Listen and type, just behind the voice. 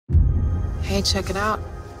Hey, check it out.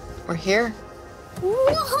 We're here.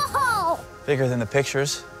 Whoa! Bigger than the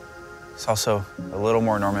pictures. It's also a little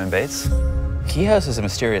more Norman Bates. Keyhouse is a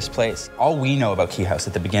mysterious place. All we know about Keyhouse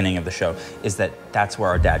at the beginning of the show is that that's where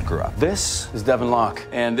our dad grew up. This is Devin Locke,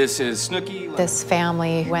 and this is Snooki. This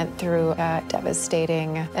family went through a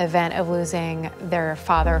devastating event of losing their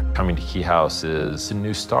father. Coming to Keyhouse is a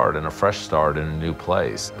new start and a fresh start in a new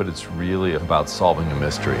place, but it's really about solving a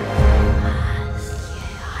mystery.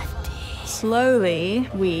 Slowly,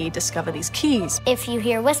 we discover these keys. If you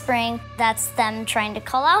hear whispering, that's them trying to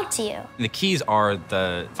call out to you. The keys are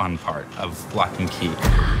the fun part of Locke and Key.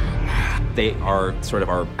 They are sort of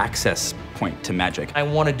our access point to magic. I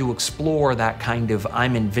wanted to explore that kind of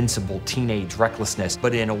I'm invincible teenage recklessness,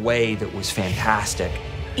 but in a way that was fantastic.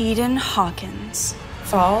 Eden Hawkins.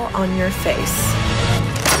 Fall on your face.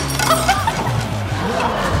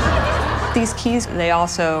 These keys, they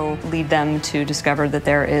also lead them to discover that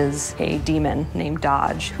there is a demon named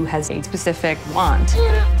Dodge who has a specific wand.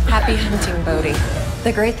 Happy hunting, Bodhi.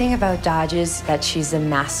 The great thing about Dodge is that she's a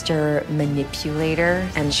master manipulator,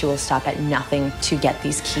 and she will stop at nothing to get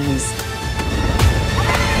these keys.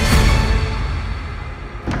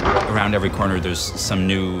 Around every corner, there's some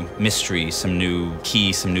new mystery, some new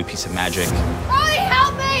key, some new piece of magic. Ollie,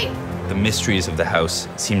 help me! The mysteries of the house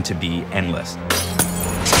seem to be endless.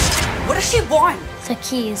 What does she want? The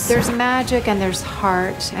keys. There's magic and there's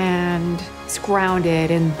heart, and it's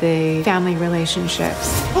grounded in the family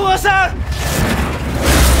relationships. Pull us out!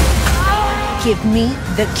 Give me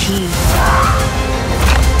the key.